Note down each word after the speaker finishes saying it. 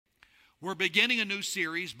We're beginning a new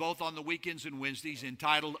series, both on the weekends and Wednesdays,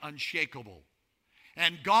 entitled Unshakable.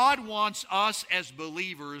 And God wants us as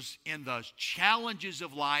believers in the challenges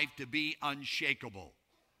of life to be unshakable.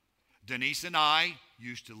 Denise and I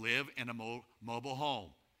used to live in a mobile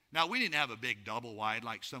home. Now, we didn't have a big double wide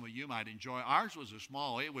like some of you might enjoy. Ours was a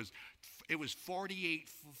small. It was 48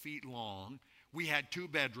 feet long. We had 2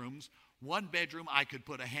 bedrooms. One bedroom, I could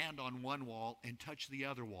put a hand on one wall and touch the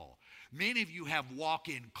other wall. Many of you have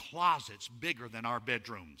walk-in closets bigger than our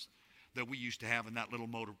bedrooms that we used to have in that little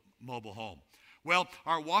mobile home. Well,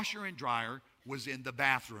 our washer and dryer was in the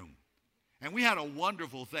bathroom. And we had a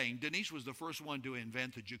wonderful thing. Denise was the first one to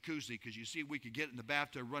invent the jacuzzi because, you see, we could get in the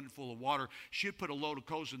bathtub, run it full of water. She'd put a load of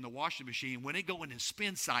clothes in the washing machine. When it go in a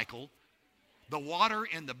spin cycle, the water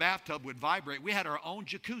in the bathtub would vibrate. We had our own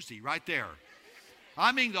jacuzzi right there.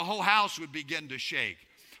 I mean, the whole house would begin to shake.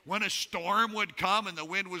 When a storm would come and the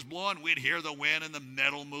wind was blowing, we'd hear the wind and the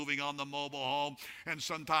metal moving on the mobile home, and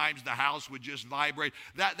sometimes the house would just vibrate.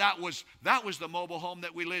 That was the mobile home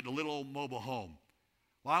that we lived, a little old mobile home.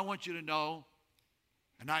 Well, I want you to know,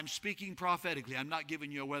 and I'm speaking prophetically, I'm not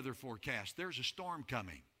giving you a weather forecast. There's a storm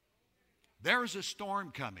coming. There's a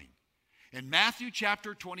storm coming. In Matthew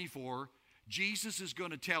chapter 24, Jesus is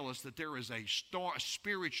going to tell us that there is a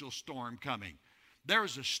spiritual storm coming. There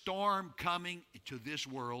is a storm coming to this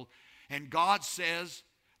world, and God says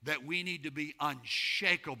that we need to be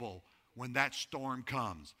unshakable when that storm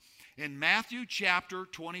comes. In Matthew chapter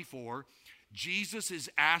 24, Jesus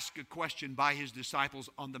is asked a question by his disciples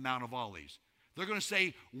on the Mount of Olives. They're going to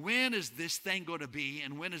say, when is this thing going to be,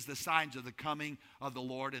 and when is the signs of the coming of the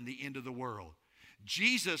Lord and the end of the world?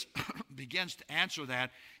 Jesus begins to answer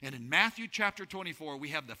that, and in Matthew chapter 24, we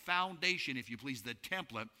have the foundation, if you please, the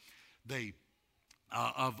template,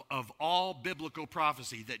 of all biblical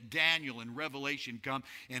prophecy that Daniel and Revelation come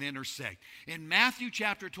and intersect. In Matthew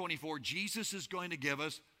chapter 24, Jesus is going to give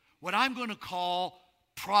us what I'm going to call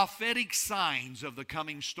prophetic signs of the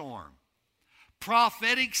coming storm.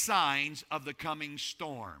 Prophetic signs of the coming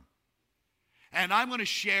storm. And I'm going to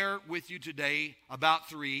share with you today about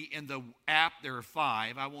 3. In the app, there are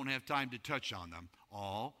 5. I won't have time to touch on them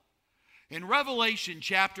all. In Revelation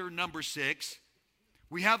chapter number 6,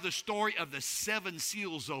 we have the story of the 7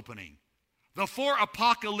 seals opening. The 4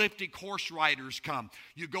 apocalyptic horse riders come.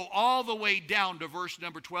 You go all the way down to verse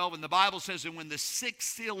number 12, and the Bible says, and when the 6th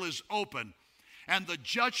seal is open and the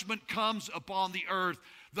judgment comes upon the earth,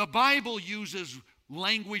 the Bible uses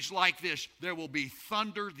language like this. There will be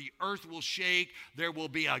thunder, the earth will shake, there will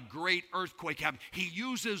be a great earthquake happen. He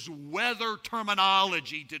uses weather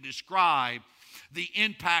terminology to describe the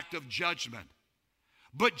impact of judgment.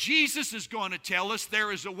 But Jesus is going to tell us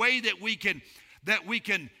there is a way that we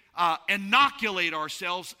can inoculate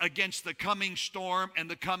ourselves against the coming storm and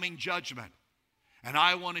the coming judgment. And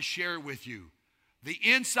I want to share with you the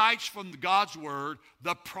insights from God's Word,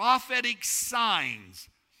 the prophetic signs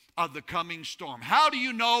of the coming storm. How do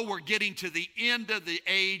you know we're getting to the end of the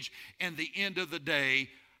age and the end of the day?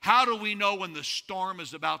 How do we know when the storm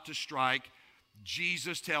is about to strike?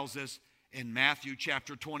 Jesus tells us in Matthew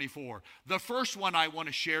chapter 24. The first one I want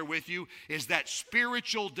to share with you is that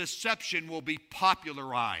spiritual deception will be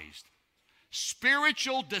popularized.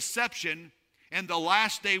 Spiritual deception in the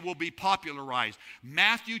last day will be popularized.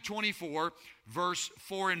 Matthew 24, verse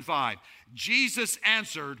 4 and 5. Jesus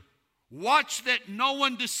answered, watch that no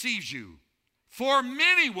one deceives you, for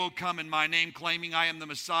many will come in my name claiming I am the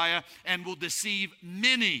Messiah, and will deceive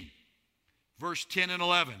many. Verse 10 and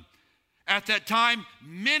 11. At that time,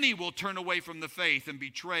 many will turn away from the faith and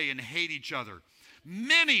betray and hate each other.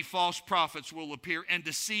 Many false prophets will appear and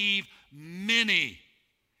deceive many.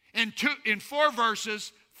 In 4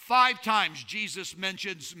 verses, 5 times Jesus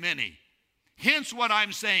mentions many. Hence what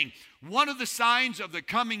I'm saying. One of the signs of the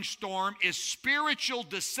coming storm is spiritual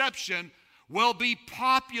deception will be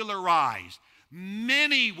popularized.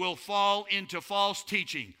 Many will fall into false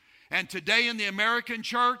teaching. And today in the American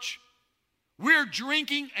church, we're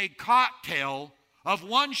drinking a cocktail of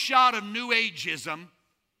 1 shot of New Ageism,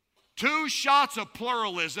 2 shots of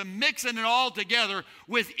pluralism, mixing it all together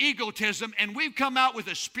with egotism, and we've come out with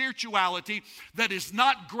a spirituality that is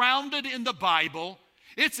not grounded in the Bible.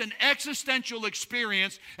 It's an existential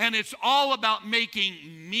experience, and it's all about making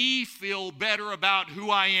me feel better about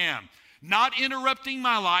who I am, not interrupting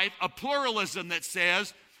my life, a pluralism that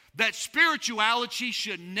says that spirituality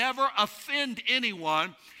should never offend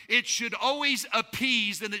anyone. It should always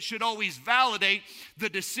appease, and it should always validate the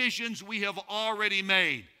decisions we have already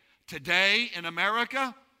made. Today in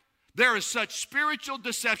America, there is such spiritual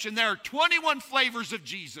deception. There are 21 flavors of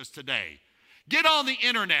Jesus today. Get on the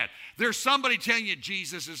internet. There's somebody telling you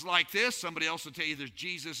Jesus is like this. Somebody else will tell you there's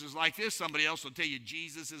Jesus is like this. Somebody else will tell you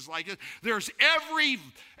Jesus is like this. There's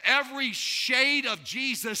every shade of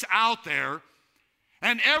Jesus out there,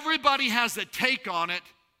 and everybody has a take on it,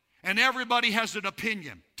 and everybody has an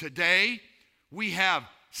opinion. Today, we have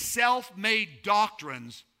self-made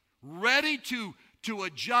doctrines ready to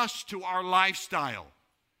adjust to our lifestyle.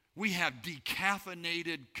 We have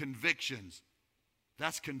decaffeinated convictions.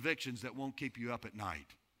 That's convictions that won't keep you up at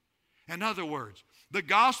night. In other words, the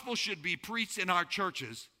gospel should be preached in our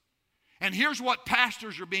churches. And here's what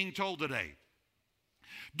pastors are being told today.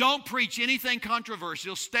 Don't preach anything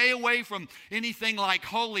controversial. Stay away from anything like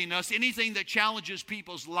holiness, anything that challenges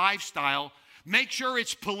people's lifestyle. Make sure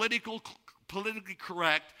it's politically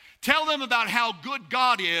correct. Tell them about how good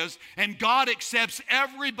God is, and God accepts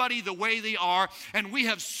everybody the way they are. And we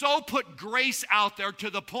have so put grace out there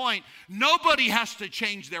to the point nobody has to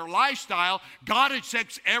change their lifestyle. God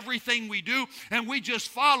accepts everything we do, and we just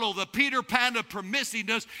follow the Peter Pan of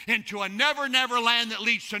permissiveness into a never land that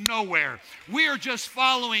leads to nowhere. We are just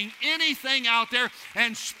following anything out there,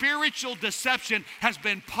 and spiritual deception has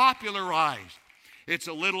been popularized. It's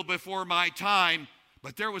a little before my time,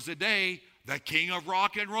 but there was a day the king of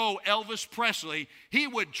rock and roll, Elvis Presley, he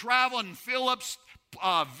would travel and fill up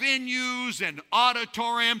venues and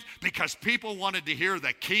auditoriums because people wanted to hear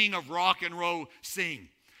the king of rock and roll sing.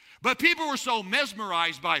 But people were so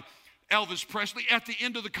mesmerized by Elvis Presley, at the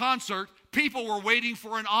end of the concert, people were waiting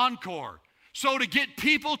for an encore. So to get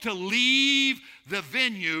people to leave the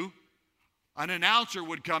venue, an announcer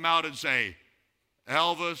would come out and say,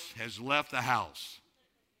 Elvis has left the house.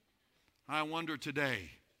 I wonder today,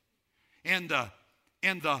 in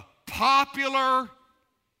the popular,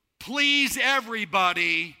 please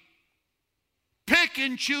everybody, pick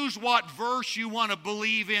and choose what verse you want to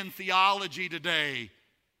believe in theology today.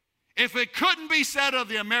 If it couldn't be said of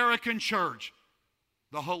the American church,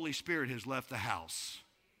 the Holy Spirit has left the house.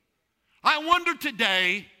 I wonder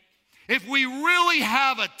today if we really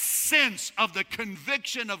have a sense of the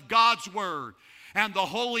conviction of God's Word and the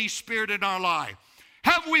Holy Spirit in our life.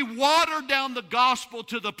 Have we watered down the gospel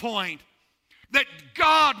to the point that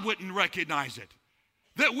God wouldn't recognize it?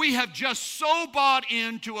 That we have just so bought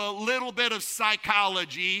into a little bit of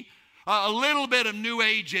psychology, a little bit of New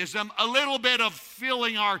Ageism, a little bit of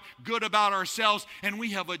feeling good about ourselves, and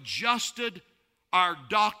we have adjusted our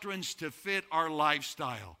doctrines to fit our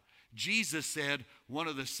lifestyle. Jesus said one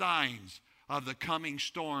of the signs of the coming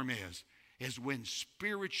storm is when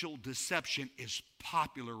spiritual deception is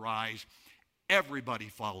popularized, everybody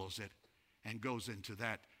follows it and goes into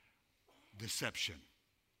that deception.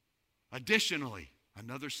 Additionally,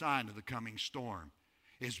 another sign of the coming storm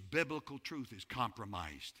is biblical truth is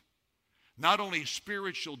compromised. Not only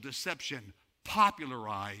spiritual deception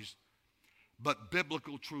popularized, but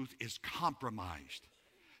biblical truth is compromised.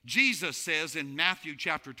 Jesus says in Matthew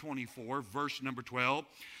chapter 24, verse number 12,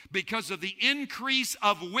 because of the increase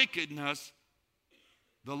of wickedness,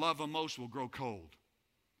 the love of most will grow cold.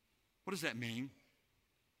 What does that mean?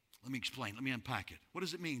 Let me explain. Let me unpack it. What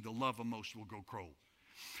does it mean, the love of most will grow cold?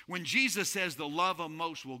 When Jesus says the love of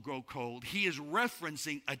most will grow cold, he is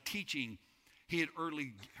referencing a teaching he had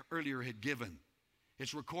earlier had given.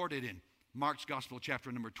 It's recorded in Mark's Gospel,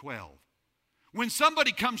 chapter number 12. When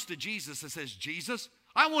somebody comes to Jesus and says, Jesus,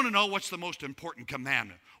 I want to know what's the most important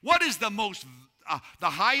commandment. What is the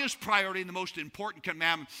highest priority and the most important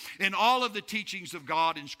commandment in all of the teachings of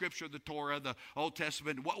God in Scripture, the Torah, the Old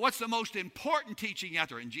Testament? What's the most important teaching out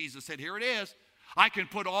there? And Jesus said, here it is. I can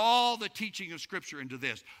put all the teaching of Scripture into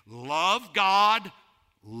this. Love God,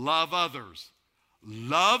 love others.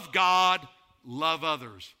 Love God, love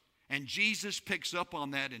others. And Jesus picks up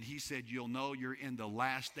on that and he said, you'll know you're in the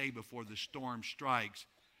last day before the storm strikes,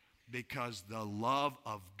 because the love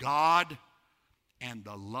of God and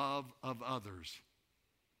the love of others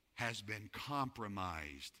has been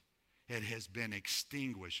compromised. It has been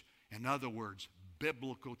extinguished. In other words,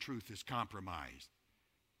 biblical truth is compromised.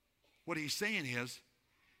 What he's saying is,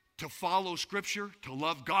 to follow Scripture, to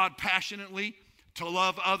love God passionately, to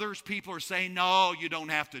love others, people are saying, no, you don't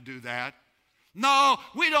have to do that. No,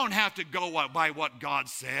 we don't have to go by what God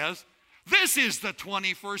says. This is the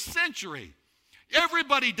 21st century.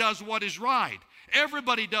 Everybody does what is right.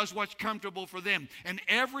 Everybody does what's comfortable for them. And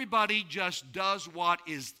everybody just does what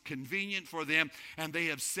is convenient for them. And they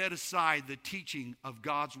have set aside the teaching of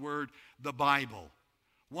God's Word, the Bible.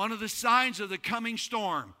 One of the signs of the coming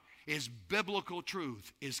storm is biblical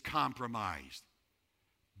truth is compromised.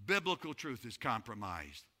 Biblical truth is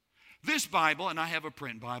compromised. This Bible, and I have a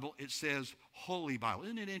print Bible, it says Holy Bible.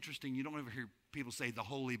 Isn't it interesting? You don't ever hear people say the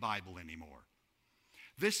Holy Bible anymore.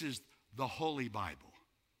 This is the Holy Bible.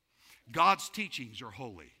 God's teachings are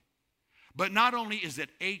holy. But not only is it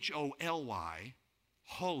Holy,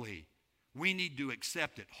 holy, we need to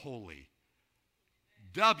accept it holy.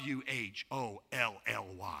 Whollly.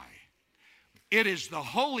 It is the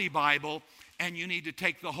Holy Bible, and you need to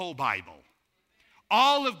take the whole Bible.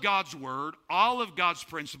 All of God's Word, all of God's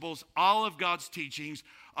principles, all of God's teachings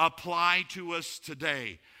apply to us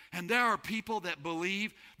today. And there are people that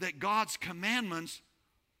believe that God's commandments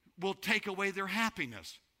will take away their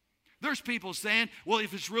happiness. There's people saying, well,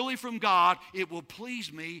 if it's really from God, it will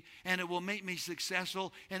please me, and it will make me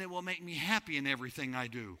successful, and it will make me happy in everything I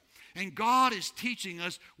do. And God is teaching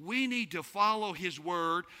us we need to follow His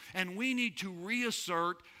Word, and we need to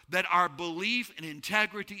reassert that our belief and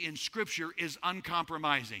integrity in Scripture is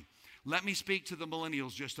uncompromising. Let me speak to the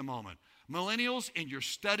millennials just a moment. Millennials, in your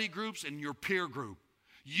study groups and your peer group,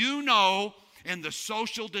 you know, in the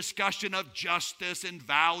social discussion of justice and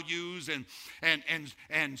values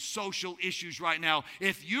and social issues right now,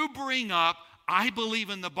 if you bring up, I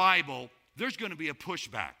believe in the Bible, there's going to be a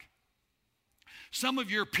pushback. Some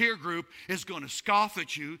of your peer group is going to scoff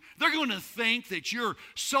at you. They're going to think that you're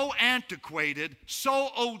so antiquated, so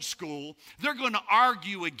old school. They're going to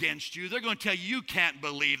argue against you. They're going to tell you you can't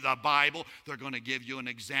believe the Bible. They're going to give you an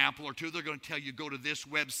example or two. They're going to tell you go to this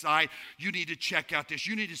website. You need to check out this.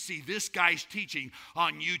 You need to see this guy's teaching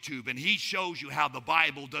on YouTube, and he shows you how the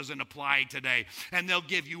Bible doesn't apply today. And they'll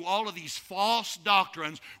give you all of these false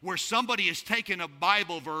doctrines where somebody has taken a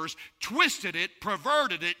Bible verse, twisted it,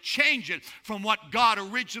 perverted it, changed it from what God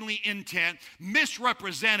originally intended,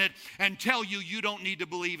 misrepresented, and tell you you don't need to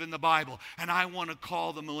believe in the Bible. And I want to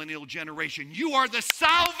call the millennial generation, you are the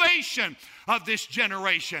salvation of this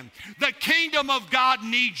generation. The kingdom of God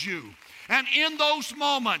needs you. And in those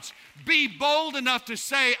moments, be bold enough to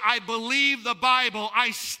say, I believe the Bible.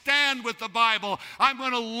 I stand with the Bible. I'm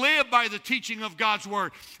going to live by the teaching of God's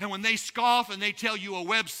Word. And when they scoff and they tell you a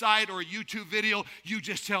website or a YouTube video, you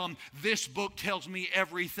just tell them, this book tells me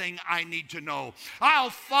everything I need to know. I'll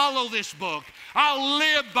follow this book. I'll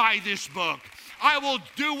live by this book. I will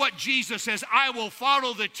do what Jesus says. I will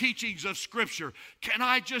follow the teachings of Scripture. Can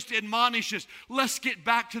I just admonish us? Let's get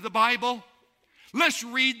back to the Bible. Let's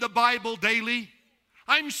read the Bible daily.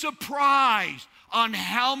 I'm surprised on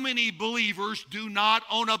how many believers do not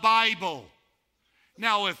own a Bible.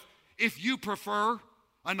 Now, if you prefer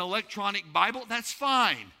an electronic Bible, that's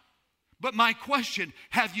fine. But my question,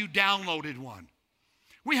 have you downloaded one?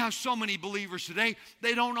 We have so many believers today,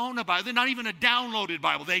 they don't own a Bible. They're not even a downloaded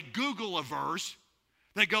Bible. They Google a verse.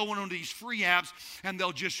 They go on one of these free apps, and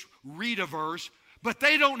they'll just read a verse. But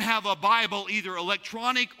they don't have a Bible, either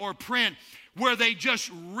electronic or print, where they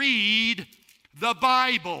just read the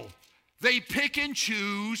Bible. They pick and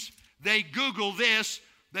choose. They Google this.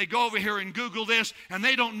 They go over here and Google this, and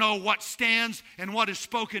they don't know what stands and what is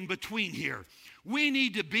spoken between here. We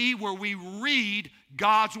need to be where we read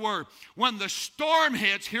God's Word. When the storm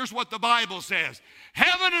hits, here's what the Bible says.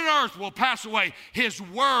 Heaven and earth will pass away. His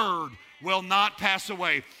Word will not pass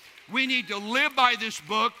away. We need to live by this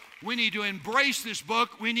book. We need to embrace this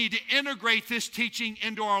book. We need to integrate this teaching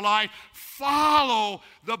into our life. Follow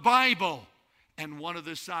the Bible. And one of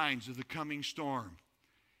the signs of the coming storm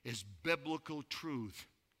is biblical truth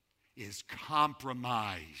is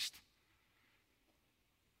compromised.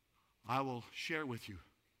 I will share with you,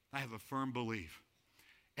 I have a firm belief.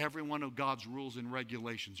 Every one of God's rules and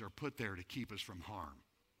regulations are put there to keep us from harm.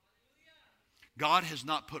 God has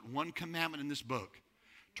not put one commandment in this book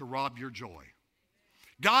to rob your joy.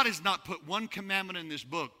 God has not put one commandment in this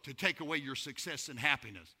book to take away your success and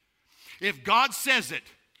happiness. If God says it,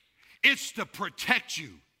 it's to protect you.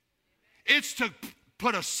 It's to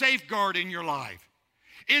put a safeguard in your life.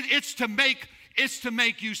 It's to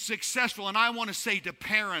make you successful. And I want to say to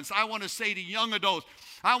parents, I want to say to young adults,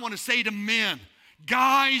 I want to say to men,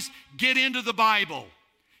 guys, get into the Bible.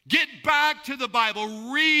 Get back to the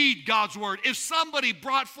Bible. Read God's Word. If somebody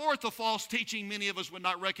brought forth a false teaching, many of us would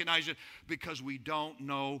not recognize it because we don't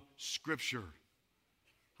know Scripture.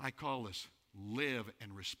 I call this live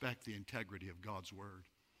and respect the integrity of God's Word.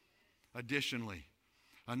 Additionally,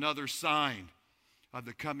 another sign of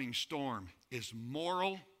the coming storm is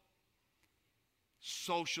moral,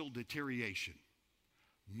 social deterioration.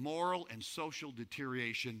 Moral and social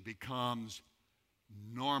deterioration becomes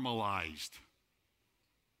normalized.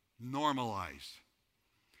 Normalized.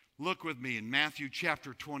 Look with me in Matthew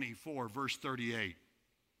chapter 24, verse 38.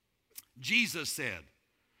 Jesus said,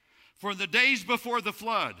 for the days before the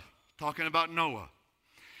flood, talking about Noah,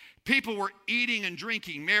 people were eating and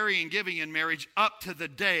drinking, marrying and giving in marriage up to the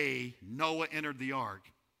day Noah entered the ark.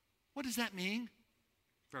 What does that mean?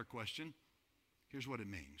 Fair question. Here's what it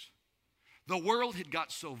means. The world had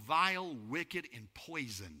got so vile, wicked, and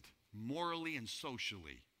poisoned, morally and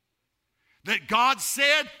socially, that God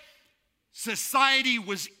said society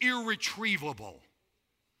was irretrievable.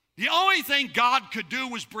 The only thing God could do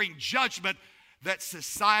was bring judgment that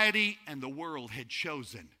society and the world had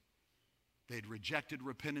chosen. They'd rejected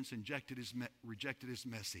repentance and rejected his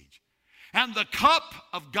message. And the cup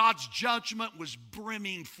of God's judgment was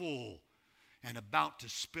brimming full and about to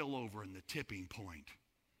spill over in the tipping point.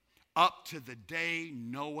 Up to the day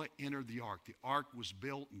Noah entered the ark. The ark was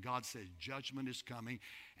built, and God said judgment is coming.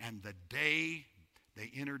 And the day they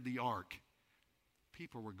entered the ark,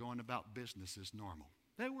 people were going about business as normal.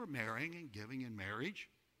 They were marrying and giving in marriage.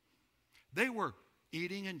 They were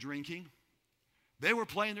eating and drinking. They were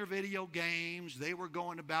playing their video games. They were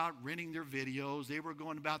going about renting their videos. They were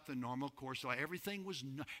going about the normal course. So everything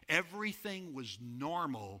was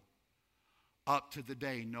normal up to the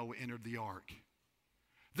day Noah entered the ark.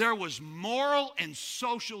 There was moral and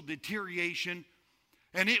social deterioration,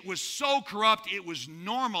 and it was so corrupt, it was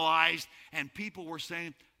normalized, and people were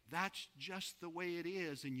saying, that's just the way it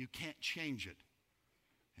is, and you can't change it.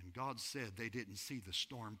 And God said they didn't see the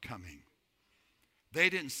storm coming. They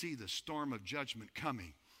didn't see the storm of judgment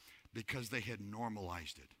coming because they had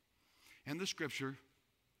normalized it. In the scripture,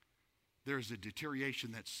 there is a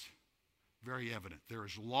deterioration that's very evident. There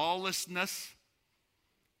is lawlessness,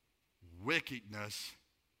 wickedness,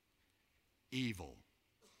 evil.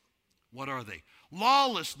 What are they?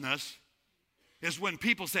 Lawlessness is when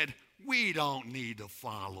people said, we don't need to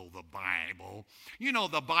follow the Bible. You know,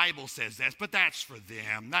 the Bible says this, but that's for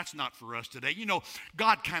them. That's not for us today. You know,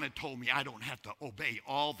 God kind of told me I don't have to obey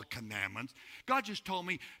all the commandments. God just told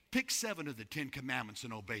me, pick 7 of the 10 commandments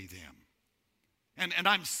and obey them. And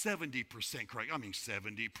I'm 70% correct. I mean,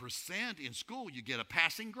 70% in school, you get a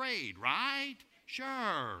passing grade, right?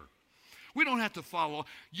 Sure. We don't have to follow.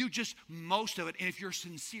 You just, most of it, and if you're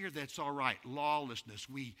sincere, that's all right. Lawlessness,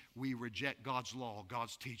 we reject God's law,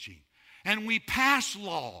 God's teaching. And we pass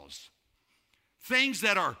laws, things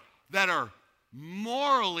that are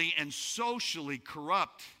morally and socially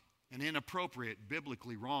corrupt and inappropriate,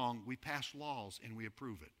 biblically wrong. We pass laws and we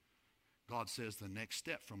approve it. God says the next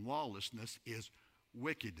step from lawlessness is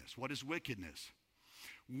wickedness. What is wickedness?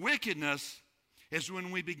 Wickedness is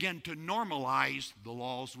when we begin to normalize the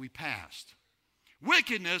laws we passed.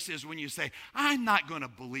 Wickedness is when you say, I'm not going to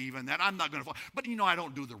believe in that. I'm not going to follow. But you know, I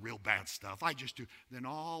don't do the real bad stuff. I just do. Then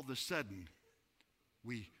all of a sudden,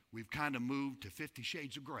 we've kind of moved to 50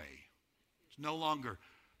 shades of gray. It's no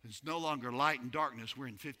longer light and darkness. We're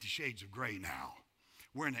in 50 shades of gray now.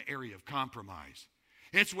 We're in an area of compromise.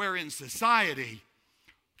 It's where in society,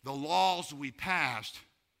 the laws we passed,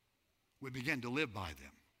 we begin to live by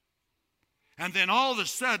them. And then all of a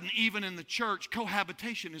sudden, even in the church,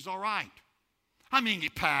 cohabitation is all right. I mean,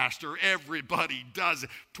 pastor, everybody does it.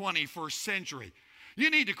 21st century.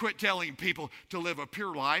 You need to quit telling people to live a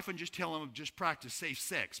pure life and just tell them to just practice safe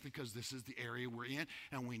sex because this is the area we're in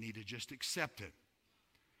and we need to just accept it.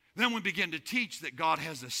 Then we begin to teach that God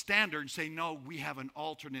has a standard and say, no, we have an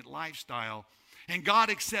alternate lifestyle. And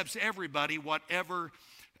God accepts everybody, whatever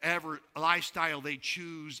lifestyle they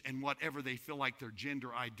choose and whatever they feel like their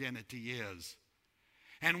gender identity is.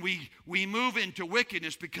 And we move into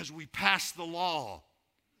wickedness because we pass the law.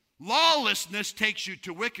 Lawlessness takes you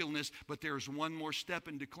to wickedness, but there's one more step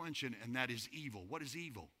in declension, and that is evil. What is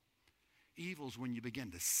evil? Evil is when you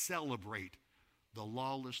begin to celebrate the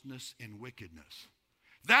lawlessness and wickedness.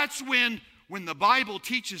 That's when the Bible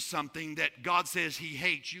teaches something that God says he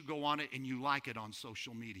hates, you go on it and you like it on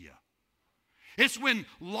social media. It's when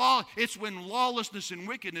lawlessness and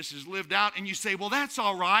wickedness is lived out and you say, well, that's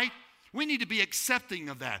all right. We need to be accepting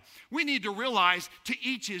of that. We need to realize to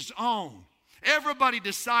each his own. Everybody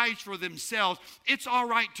decides for themselves. It's all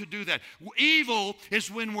right to do that. Evil is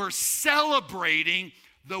when we're celebrating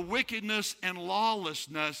the wickedness and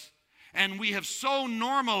lawlessness, and we have so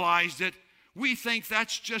normalized it, we think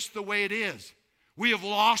that's just the way it is. We have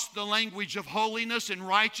lost the language of holiness and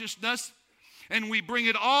righteousness, and we bring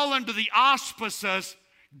it all under the auspices.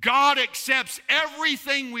 God accepts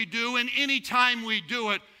everything we do and any time we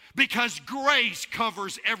do it, because grace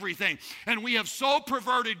covers everything. And we have so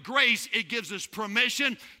perverted grace, it gives us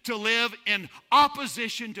permission to live in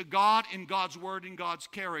opposition to God and God's word and God's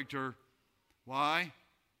character. Why?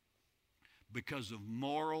 Because of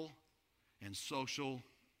moral and social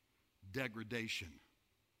degradation.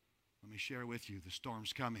 Let me share with you, the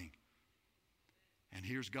storm's coming. And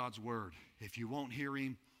here's God's word. If you won't hear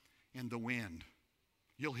him in the wind,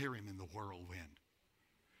 you'll hear him in the whirlwind.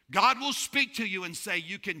 God will speak to you and say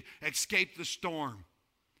you can escape the storm.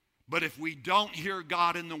 But if we don't hear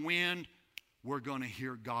God in the wind, we're going to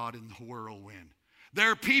hear God in the whirlwind.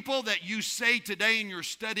 There are people that you say today in your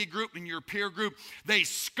study group, in your peer group, they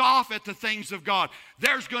scoff at the things of God.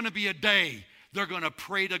 There's going to be a day they're going to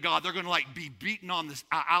pray to God. They're going to be beaten on this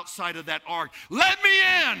outside of that ark. Let me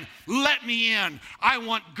in. Let me in. I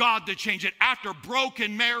want God to change it. After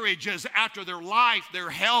broken marriages, after their life, their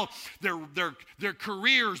health, their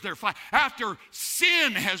careers, after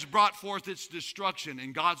sin has brought forth its destruction,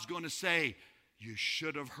 and God's going to say, you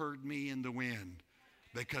should have heard me in the wind,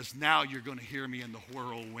 because now you're going to hear me in the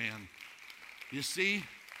whirlwind. You see,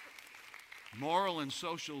 moral and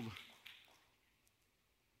social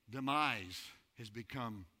demise has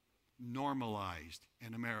become normalized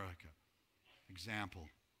in America. Example,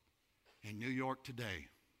 in New York today,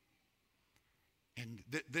 and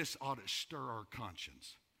this ought to stir our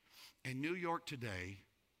conscience. In New York today,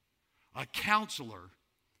 a counselor,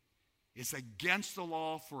 it's against the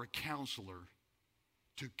law for a counselor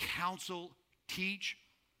to counsel, teach,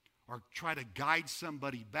 or try to guide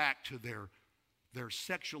somebody back to their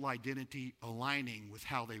sexual identity aligning with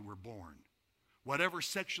how they were born. Whatever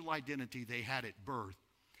sexual identity they had at birth,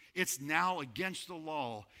 it's now against the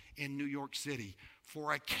law in New York City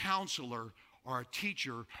for a counselor or a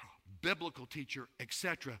teacher, biblical teacher,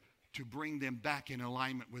 etc., to bring them back in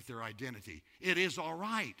alignment with their identity. It is all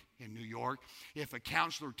right in New York if a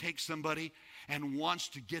counselor takes somebody and wants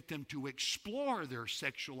to get them to explore their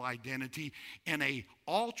sexual identity in an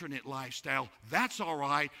alternate lifestyle. That's all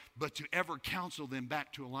right, but to ever counsel them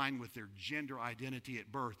back to align with their gender identity at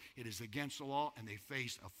birth, it is against the law, and they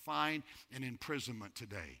face a fine and imprisonment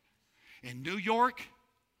today. In New York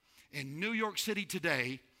City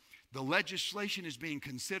today, the legislation is being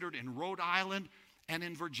considered in Rhode Island and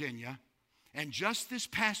in Virginia. And just this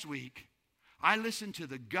past week, I listened to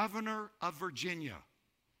the governor of Virginia.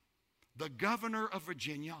 The governor of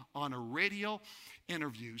Virginia on a radio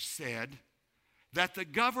interview said that the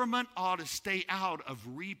government ought to stay out of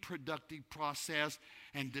reproductive process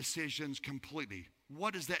and decisions completely.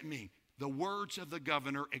 What does that mean? The words of the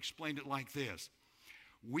governor explained it like this.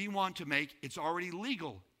 We want to make, it's already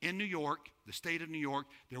legal in New York, the state of New York.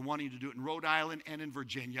 They're wanting to do it in Rhode Island and in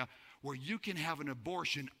Virginia, where you can have an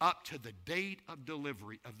abortion up to the date of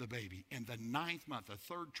delivery of the baby in the 9th month, the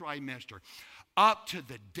 3rd trimester. Up to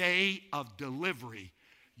the day of delivery,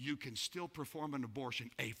 you can still perform an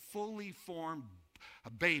abortion. A fully formed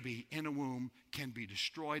baby in a womb can be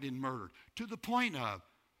destroyed and murdered. To the point of,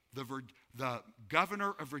 the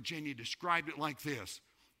governor of Virginia described it like this.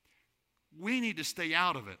 We need to stay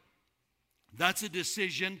out of it. That's a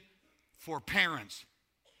decision for parents.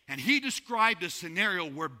 And he described a scenario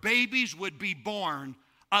where babies would be born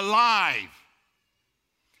alive.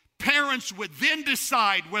 Parents would then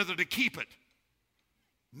decide whether to keep it.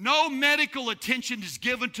 No medical attention is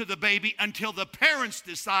given to the baby until the parents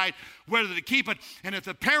decide whether to keep it. And if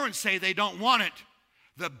the parents say they don't want it,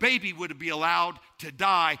 the baby would be allowed to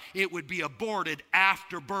die. It would be aborted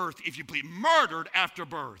after birth, if you please, murdered after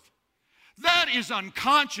birth. That is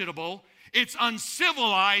unconscionable. It's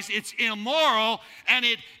uncivilized, it's immoral, and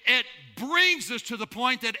it brings us to the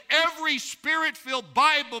point that every Spirit-filled,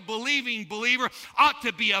 Bible-believing believer ought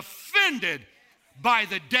to be offended by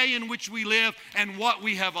the day in which we live and what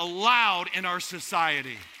we have allowed in our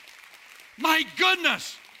society. My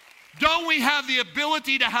goodness, don't we have the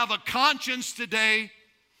ability to have a conscience today?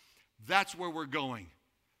 That's where we're going.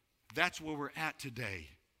 That's where we're at today.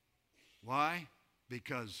 Why?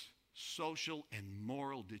 Because social and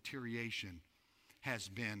moral deterioration has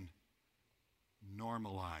been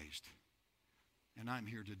normalized. And I'm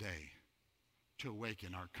here today to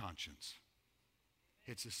awaken our conscience.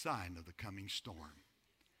 It's a sign of the coming storm.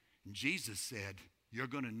 And Jesus said, you're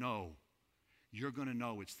going to know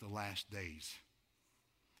it's the last days.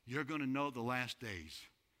 You're going to know the last days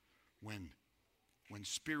when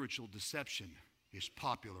spiritual deception is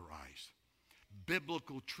popularized,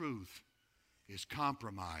 biblical truth is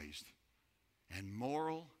compromised, and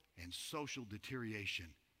moral and social deterioration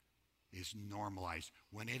is normalized.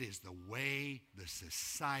 When it is the way the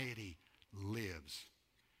society lives,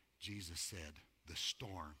 Jesus said, the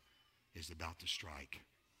storm is about to strike.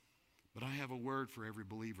 But I have a word for every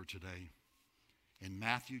believer today. In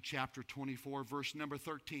Matthew chapter 24, verse number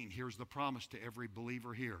 13, here's the promise to every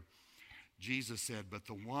believer here. Jesus said, but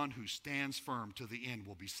the one who stands firm to the end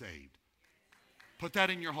will be saved. Put that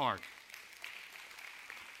in your heart.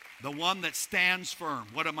 The one that stands firm.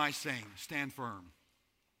 What am I saying? Stand firm.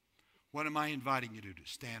 What am I inviting you to do?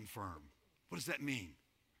 Stand firm. What does that mean?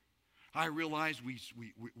 I realize we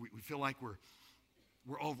feel like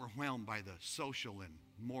we're overwhelmed by the social and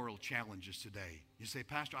moral challenges today. You say,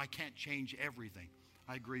 Pastor, I can't change everything.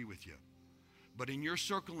 I agree with you. But in your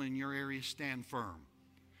circle, in your area, stand firm.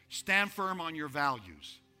 Stand firm on your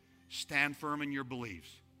values. Stand firm in your beliefs.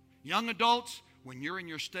 Young adults, when you're in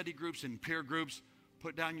your study groups and peer groups,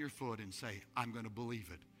 put down your foot and say, I'm going to believe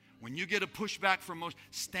it. When you get a pushback from most,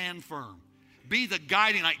 stand firm. Be the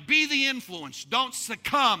guiding light. Be the influence. Don't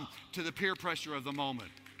succumb to the peer pressure of the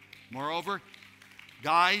moment. Moreover,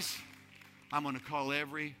 guys, I'm going to call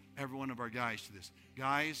every one of our guys to this.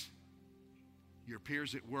 Guys, your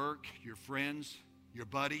peers at work, your friends, your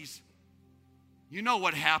buddies, you know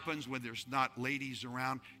what happens when there's not ladies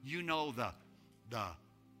around. You know the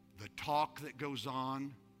talk that goes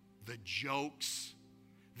on, the jokes,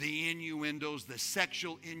 the innuendos, the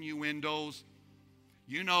sexual innuendos.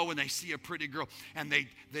 You know when they see a pretty girl and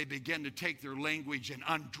they begin to take their language and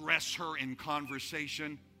undress her in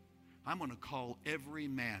conversation. I'm going to call every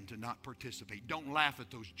man to not participate. Don't laugh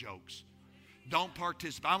at those jokes. Don't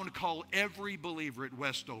participate. I'm going to call every believer at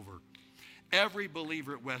Westover. Every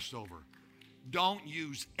believer at Westover. Don't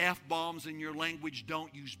use F-bombs in your language.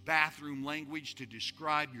 Don't use bathroom language to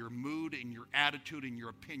describe your mood and your attitude and your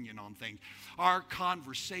opinion on things. Our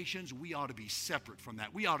conversations, we ought to be separate from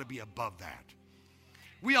that. We ought to be above that.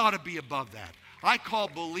 We ought to be above that. I call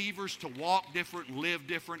believers to walk different, live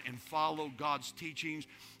different, and follow God's teachings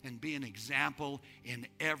and be an example in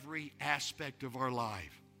every aspect of our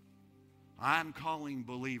life. I'm calling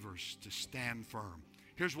believers to stand firm.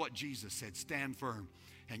 Here's what Jesus said, stand firm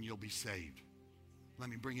and you'll be saved. Let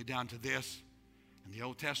me bring it down to this. In the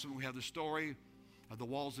Old Testament, we have the story of the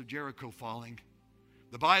walls of Jericho falling.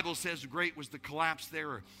 The Bible says great was the collapse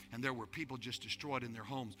there, and there were people just destroyed in their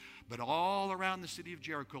homes. But all around the city of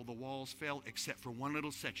Jericho, the walls fell except for one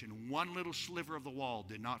little section. One little sliver of the wall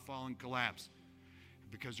did not fall and collapse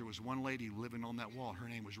because there was one lady living on that wall. Her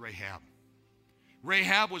name was Rahab.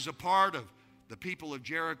 Rahab was a part of the people of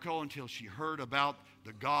Jericho until she heard about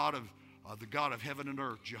the God of heaven and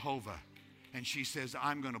earth, Jehovah. And she says,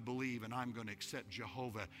 I'm going to believe and I'm going to accept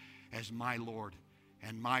Jehovah as my Lord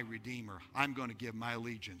and my Redeemer. I'm going to give my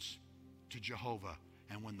allegiance to Jehovah.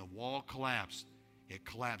 And when the wall collapsed, it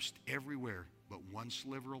collapsed everywhere but one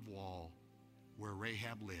sliver of wall where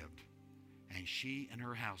Rahab lived. And she and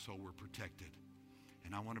her household were protected.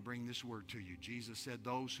 And I want to bring this word to you. Jesus said,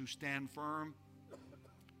 those who stand firm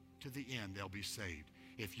to the end, they'll be saved.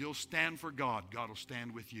 If you'll stand for God, God will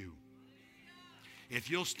stand with you. If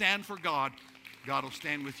you'll stand for God, God will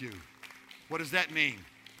stand with you. What does that mean?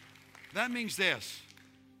 That means this.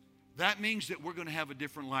 That means that we're going to have a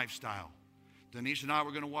different lifestyle. Denise and I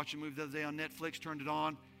were going to watch a movie the other day on Netflix, turned it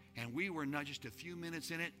on, and we were not just a few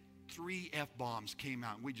minutes in it, 3 F-bombs came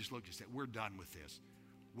out, and we just looked and said, we're done with this.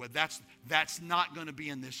 Well, that's not going to be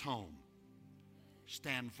in this home.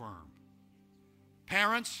 Stand firm.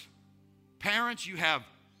 Parents, you have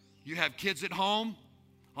kids at home.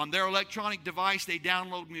 On their electronic device, they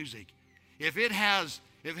download music. If it has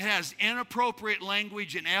inappropriate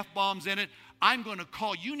language and F-bombs in it, I'm going to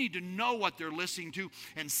call. You need to know what they're listening to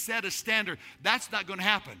and set a standard. That's not going to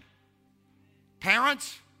happen.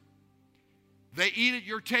 Parents, they eat at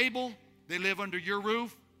your table. They live under your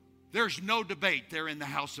roof. There's no debate. They're in the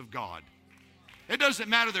house of God. It doesn't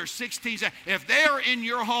matter they're 16. If they are in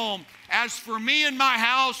your home, as for me and my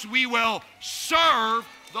house, we will serve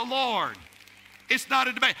the Lord. It's not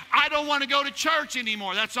a debate. I don't want to go to church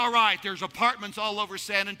anymore. That's all right. There's apartments all over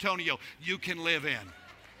San Antonio you can live in.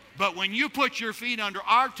 But when you put your feet under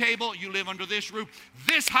our table, you live under this roof,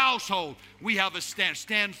 this household, we have a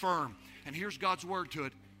stand firm. And here's God's word to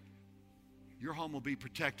it. Your home will be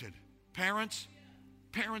protected. Parents,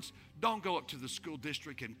 don't go up to the school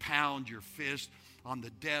district and pound your fist on the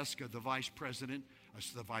desk of the vice president,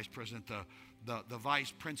 the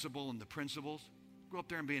vice principal and the principals. Go up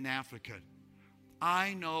there and be an advocate.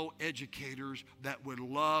 I know educators that would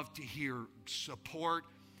love to hear support,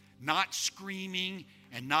 not screaming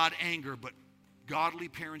and not anger, but godly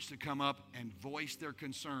parents to come up and voice their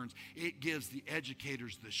concerns. It gives the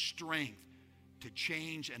educators the strength to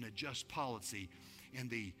change and adjust policy in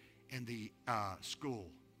the school.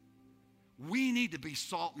 We need to be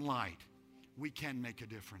salt and light. We can make a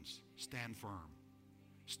difference. Stand firm.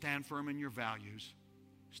 Stand firm in your values.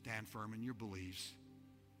 Stand firm in your beliefs.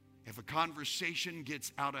 If a conversation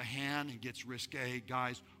gets out of hand and gets risque,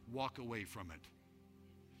 guys, walk away from it.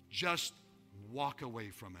 Just walk away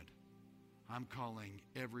from it. I'm calling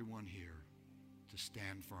everyone here to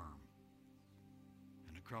stand firm.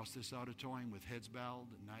 And across this auditorium with heads bowed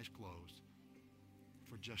and eyes closed,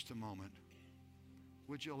 for just a moment,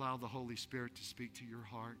 would you allow the Holy Spirit to speak to your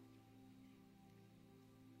heart?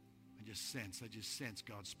 I just sense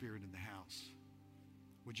God's Spirit in the house.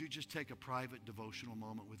 Would you just take a private devotional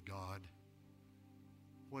moment with God?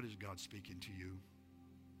 What is God speaking to you?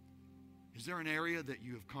 Is there an area that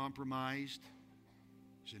you have compromised?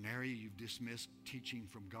 Is there an area you've dismissed teaching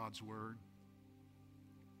from God's Word?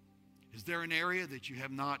 Is there an area that you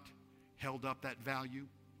have not held up that value?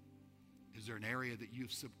 Is there an area that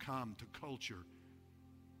you've succumbed to culture?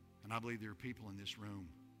 And I believe there are people in this room.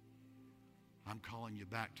 I'm calling you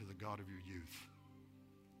back to the God of your youth.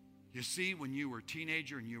 You see, when you were a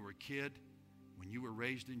teenager and you were a kid, when you were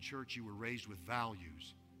raised in church, you were raised with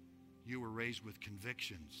values. You were raised with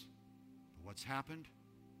convictions. But what's happened?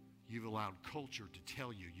 You've allowed culture to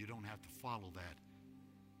tell you you don't have to follow that.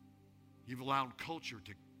 You've allowed culture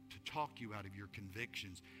to talk you out of your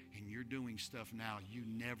convictions, and you're doing stuff now you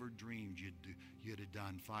never dreamed you'd have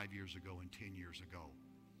done 5 years ago and 10 years ago.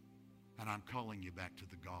 And I'm calling you back to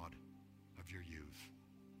the God of your youth.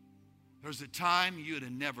 There's a time you'd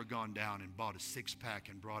have never gone down and bought a six-pack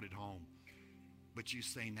and brought it home. But you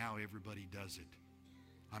say now everybody does it.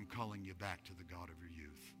 I'm calling you back to the God of your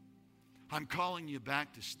youth. I'm calling you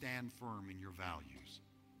back to stand firm in your values.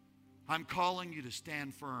 I'm calling you to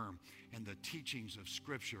stand firm in the teachings of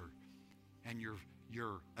Scripture and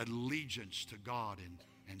your allegiance to God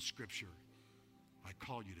and Scripture. I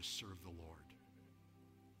call you to serve the Lord.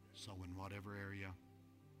 So in whatever area,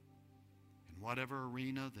 in whatever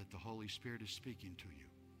arena that the Holy Spirit is speaking to you,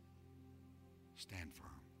 stand firm.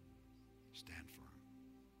 Stand firm.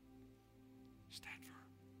 Stand firm.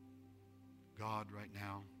 God, right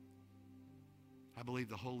now, I believe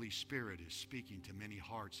the Holy Spirit is speaking to many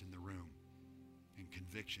hearts in the room, and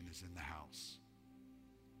conviction is in the house.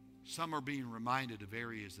 Some are being reminded of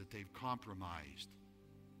areas that they've compromised,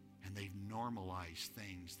 and they've normalized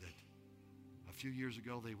things that a few years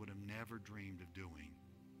ago they would have never dreamed of doing.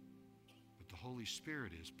 But the Holy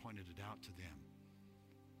Spirit has pointed it out to them.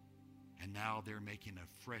 And now they're making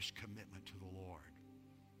a fresh commitment to the Lord.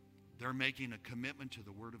 They're making a commitment to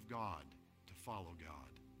the Word of God, to follow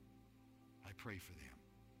God. I pray for them.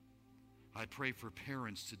 I pray for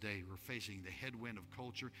parents today who are facing the headwind of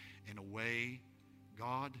culture in a way,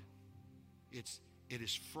 God, it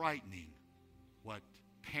is frightening what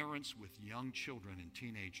parents with young children and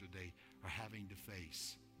teenagers today are having to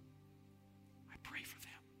face. I pray for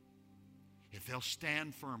them. If they'll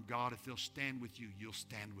stand firm, God, if they'll stand with you, you'll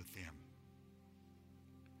stand with them.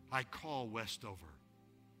 I call Westover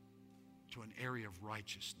to an area of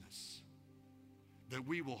righteousness, that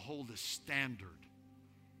we will hold a standard,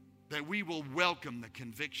 that we will welcome the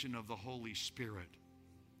conviction of the Holy Spirit,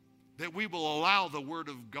 that we will allow the Word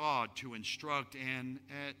of God to instruct and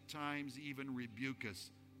at times even rebuke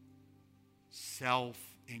us,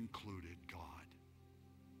 self-included, God.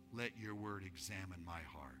 Let your Word examine my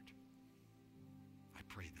heart. I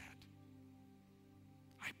pray that.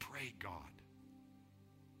 I pray, God,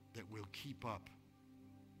 that we'll keep up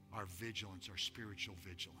our vigilance, our spiritual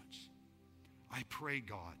vigilance. I pray,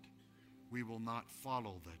 God, we will not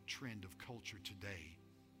follow the trend of culture today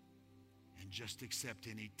and just accept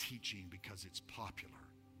any teaching because it's popular.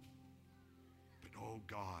 But, oh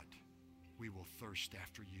God, we will thirst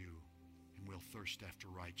after you, and we'll thirst after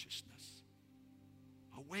righteousness.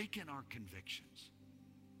 Awaken our convictions.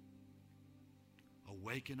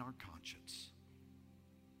 Awaken our conscience.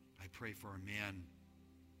 I pray for our men.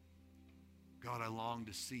 God, I long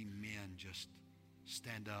to see men just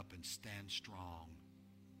stand up and stand strong.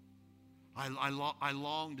 I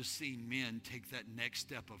long to see men take that next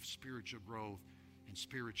step of spiritual growth and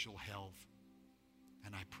spiritual health.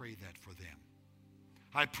 And I pray that for them.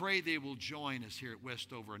 I pray they will join us here at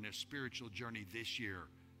Westover in their spiritual journey this year,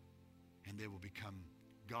 and they will become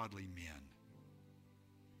godly men.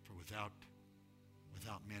 For without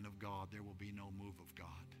men of God, there will be no move of God.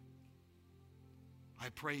 I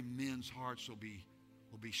pray men's hearts will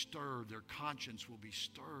be stirred, their conscience will be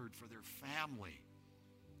stirred for their family,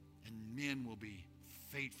 and men will be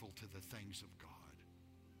faithful to the things of God.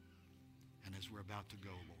 And as we're about to go,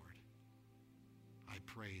 Lord, I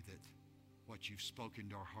pray that what you've spoken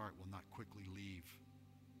to our heart will not quickly leave.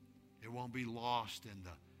 It won't be lost in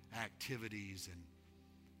the activities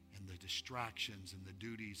and the distractions and the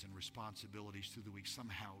duties and responsibilities through the week.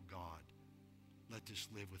 Somehow, God, let this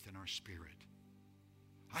live within our spirit.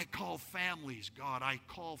 I call families, God, I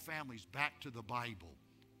call families back to the Bible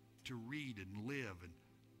to read and live and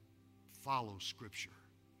follow Scripture.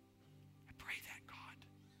 I pray that, God.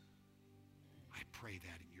 I pray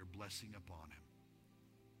that in your blessing upon him.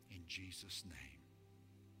 In Jesus' name,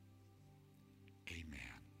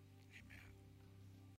 amen.